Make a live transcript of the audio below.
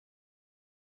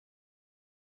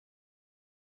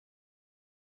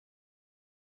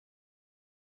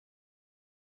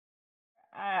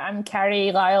I'm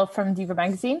Carrie Lyell from DIVA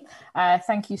magazine.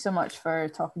 Thank you so much for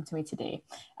talking to me today.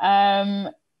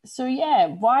 So yeah,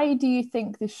 why do you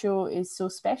think the show is so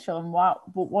special, and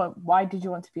why did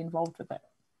you want to be involved with it?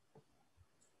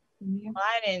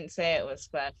 I didn't say it was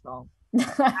special.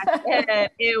 I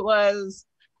said it was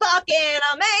fucking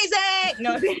amazing.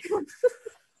 No.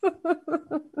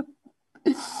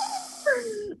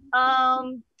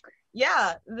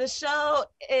 Yeah, the show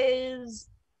is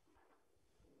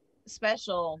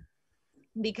special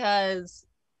because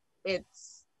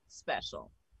it's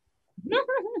special.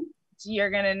 You're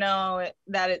gonna know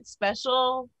that it's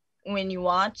special when you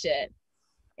watch it,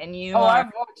 and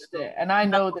I've watched it, and I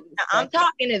know that it's I'm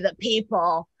talking to the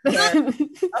people here.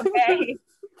 Okay.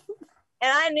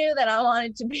 And I knew that I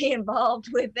wanted to be involved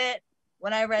with it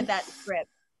when I read that script.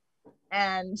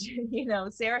 And,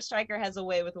 Sarah Stryker has a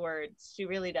way with words. She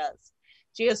really does.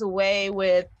 She has a way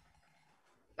with,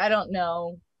 I don't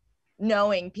know,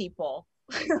 knowing people.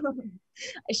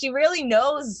 She really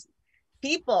knows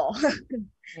people.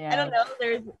 Yeah. I don't know.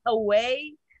 There's a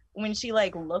way when she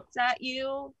looks at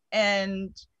you,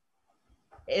 and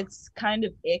it's kind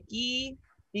of icky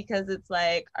because it's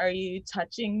like, are you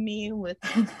touching me with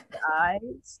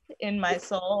eyes in my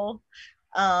soul?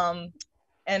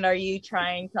 And are you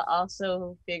trying to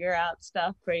also figure out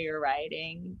stuff for your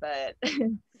writing? But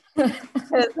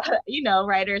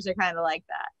writers are kind of like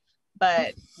that.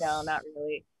 But no, not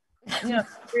really. It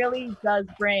really does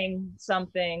bring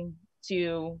something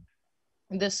to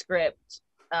the script,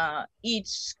 each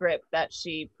script that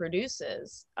she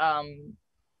produces,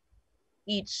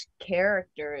 each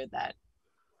character that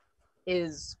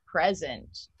is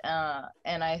present.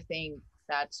 And I think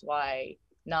that's why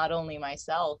not only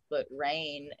myself, but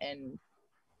Rain and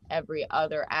every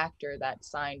other actor that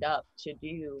signed up to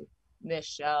do this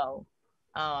show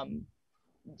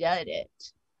did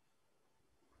it.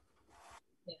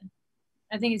 Yeah.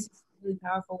 I think it's really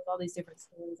powerful with all these different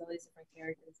stories, all these different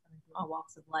characters coming from all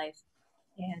walks of life.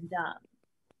 And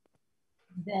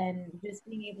then just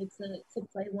being able to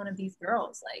play one of these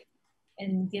girls,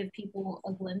 and give people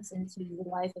a glimpse into the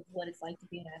life of what it's like to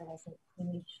be an adolescent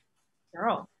teenage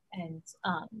girl, and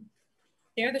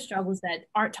share the struggles that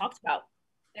aren't talked about.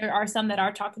 There are some that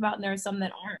are talked about, and there are some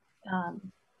that aren't.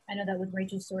 I know that with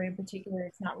Rachel's story in particular,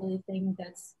 it's not really a thing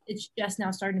it's just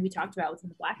now starting to be talked about within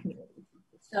the Black community.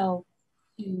 So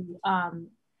to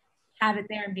have it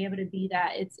there and be able to be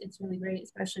that, it's really great,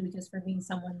 especially because for me,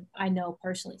 someone I know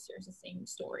personally shares the same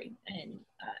story and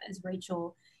as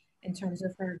Rachel, in terms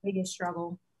of her biggest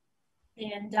struggle.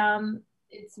 And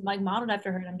it's modeled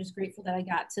after her, and I'm just grateful that I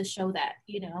got to show that,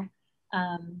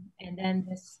 and then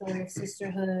this story of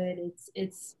sisterhood,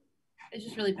 it's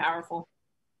just really powerful.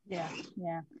 Yeah.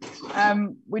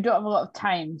 We don't have a lot of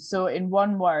time, so in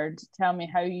one word, tell me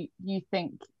how you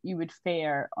think you would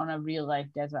fare on a real life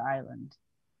desert island.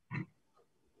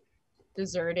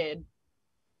 Deserted.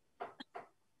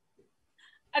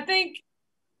 I think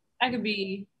I could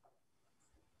be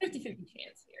 50-50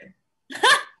 chance here.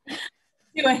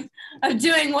 of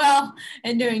doing well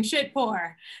and doing shit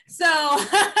poor. So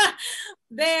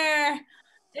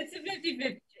it's a 50-50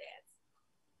 chance.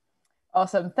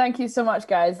 Awesome. Thank you so much,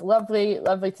 guys. Lovely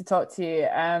to talk to you.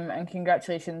 And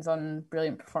congratulations on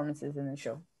brilliant performances in the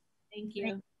show. Thank you.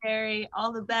 Thanks, Carrie.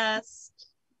 All the best.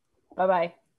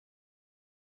 Bye-bye.